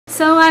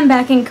So I'm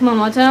back in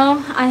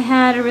Kumamoto. I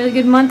had a really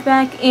good month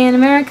back in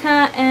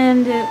America,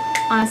 and it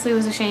honestly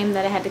was a shame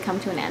that it had to come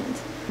to an end.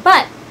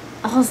 But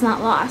all's not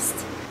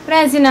lost. But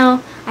as you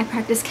know, I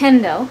practice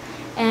Kendo,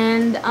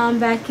 and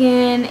back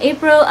in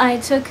April I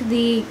took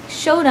the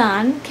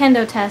shodan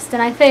Kendo test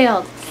and I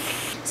failed.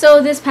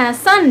 So this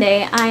past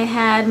Sunday I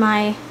had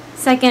my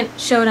second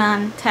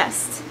shodan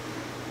test,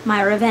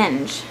 my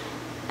revenge.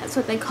 That's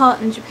what they call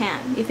it in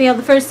Japan. You fail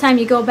the first time,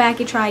 you go back,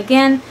 you try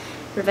again,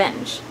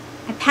 revenge.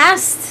 I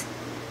passed.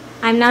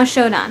 I'm now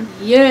shodan.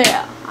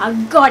 Yeah, I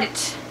got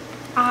it.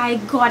 I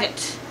got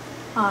it.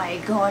 I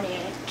got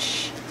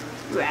it.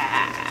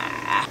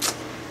 Rah.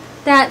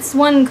 That's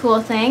one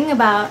cool thing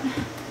about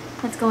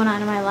what's going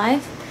on in my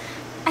life.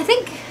 I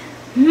think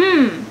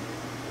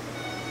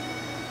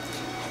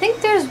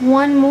there's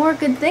one more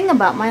good thing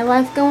about my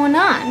life going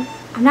on.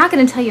 I'm not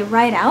going to tell you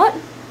right out.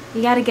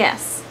 You gotta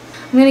guess.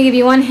 I'm going to give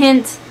you one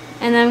hint,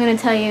 and then I'm going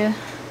to tell you.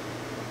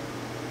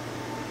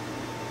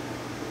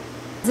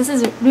 This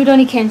is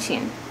Rurouni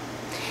Kenshin.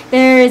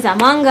 There is a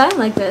manga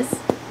like this,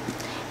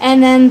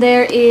 and then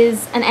there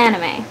is an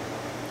anime.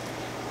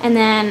 And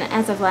then,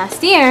 as of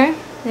last year,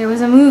 there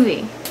was a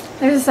movie.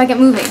 There's a second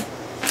movie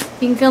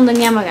being filmed in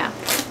Yamaga,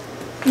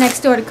 next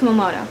door to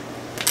Kumamoto.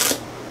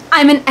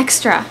 I'm an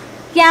extra.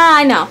 Yeah,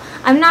 I know.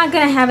 I'm not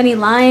going to have any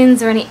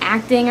lines or any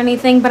acting or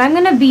anything, but I'm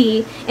going to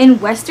be in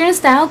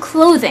Western-style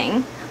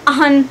clothing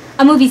on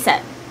a movie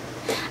set.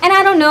 And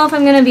I don't know if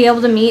I'm going to be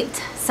able to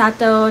meet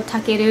Sato,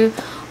 Takeru,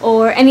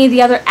 or any of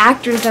the other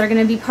actors that are going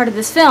to be part of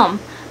this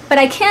film. But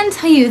I can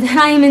tell you that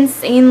I am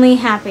insanely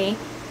happy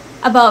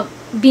about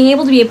being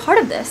able to be a part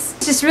of this.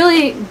 It's just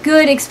really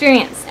good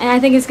experience, and I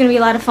think it's going to be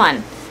a lot of fun.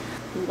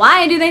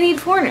 Why do they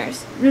need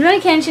foreigners? Rurouni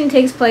Kenshin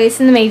takes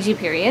place in the Meiji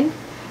period,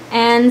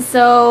 and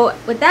so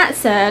with that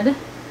said,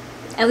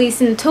 at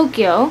least in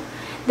Tokyo,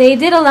 they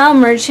did allow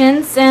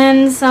merchants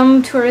and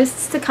some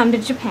tourists to come to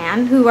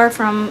Japan who are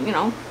from, you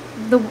know,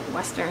 the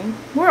Western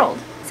world.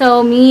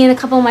 So me and a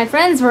couple of my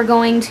friends were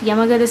going to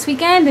Yamaga this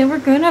weekend, and we're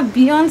gonna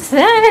be on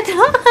set.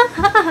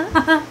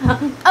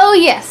 Oh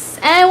yes,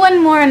 and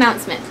one more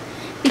announcement.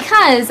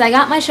 Because I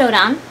got my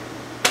shodan,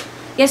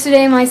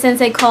 yesterday my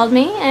sensei called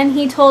me and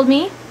he told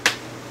me,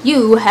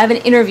 you have an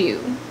interview.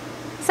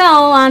 So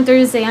on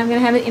Thursday I'm gonna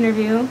have an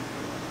interview.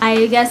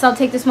 I guess I'll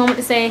take this moment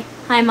to say,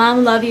 hi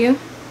Mom, love you.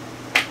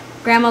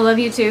 Grandma, love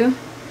you too.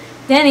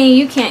 Denny,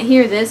 you can't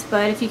hear this,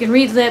 but if you can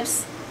read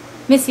lips,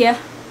 miss ya.